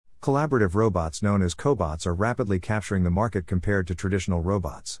Collaborative robots known as cobots are rapidly capturing the market compared to traditional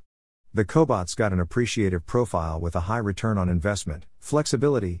robots. The cobots got an appreciative profile with a high return on investment,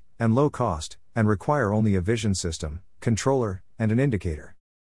 flexibility, and low cost, and require only a vision system, controller, and an indicator.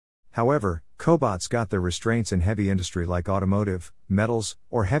 However, cobots got their restraints in heavy industry like automotive, metals,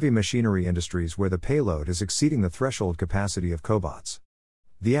 or heavy machinery industries where the payload is exceeding the threshold capacity of cobots.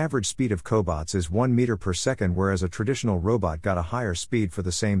 The average speed of cobots is 1 meter per second, whereas a traditional robot got a higher speed for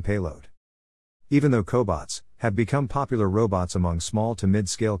the same payload. Even though cobots have become popular robots among small to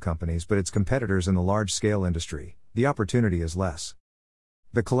mid-scale companies but its competitors in the large-scale industry, the opportunity is less.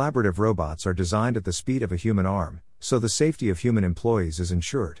 The collaborative robots are designed at the speed of a human arm, so the safety of human employees is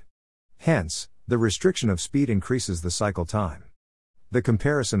ensured. Hence, the restriction of speed increases the cycle time. The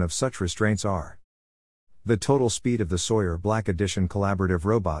comparison of such restraints are: the total speed of the Sawyer Black Edition collaborative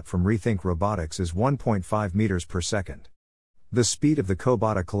robot from Rethink Robotics is 1.5 meters per second. The speed of the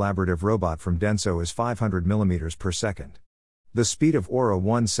Cobota collaborative robot from Denso is 500 millimeters per second. The speed of Aura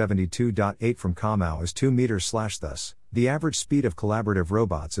 172.8 from Comau is 2 meters/. Thus, the average speed of collaborative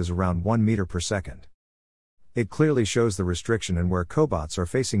robots is around 1 meter per second. It clearly shows the restriction and where cobots are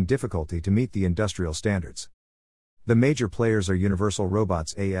facing difficulty to meet the industrial standards. The major players are Universal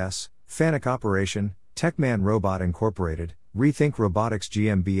Robots AS, Fanuc Operation, Techman Robot Incorporated, Rethink Robotics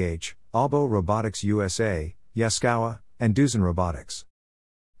GmbH, Albo Robotics USA, Yaskawa, and Duzen Robotics.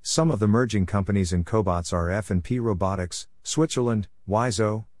 Some of the merging companies in cobots are F&P Robotics, Switzerland,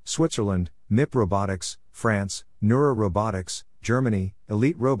 Wizo, Switzerland, MIP Robotics, France, Neura Robotics, Germany,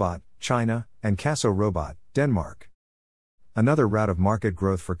 Elite Robot, China, and Casso Robot, Denmark. Another route of market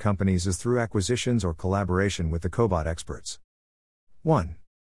growth for companies is through acquisitions or collaboration with the cobot experts. 1.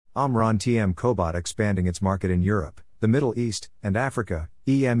 Omron TM Cobot expanding its market in Europe, the Middle East, and Africa,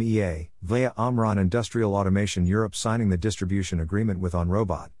 EMEA, via Omron Industrial Automation Europe signing the distribution agreement with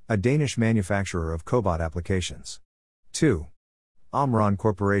OnRobot, a Danish manufacturer of cobot applications. 2. Omron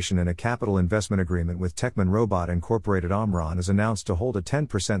Corporation in a capital investment agreement with Techman Robot Incorporated. Omron is announced to hold a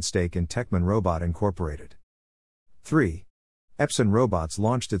 10% stake in Techman Robot Incorporated. 3. Epson Robots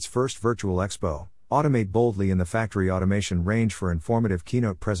launched its first virtual expo, Automate Boldly in the factory automation range for informative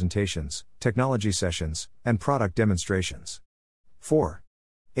keynote presentations, technology sessions, and product demonstrations. 4.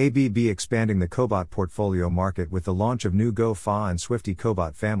 ABB expanding the cobot portfolio market with the launch of new Go Fa and Swifty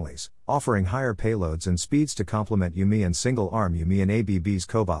cobot families, offering higher payloads and speeds to complement YuMi and single-arm YuMi and ABB's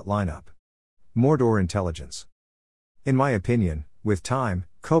cobot lineup. Mordor Intelligence. In my opinion, with time,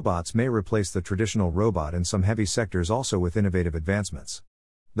 cobots may replace the traditional robot in some heavy sectors, also with innovative advancements.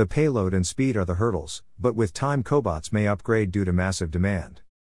 The payload and speed are the hurdles, but with time cobots may upgrade due to massive demand.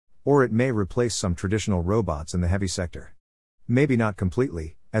 Or it may replace some traditional robots in the heavy sector. Maybe not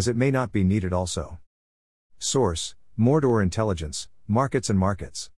completely, as it may not be needed also. Source: Mordor Intelligence, Markets and Markets.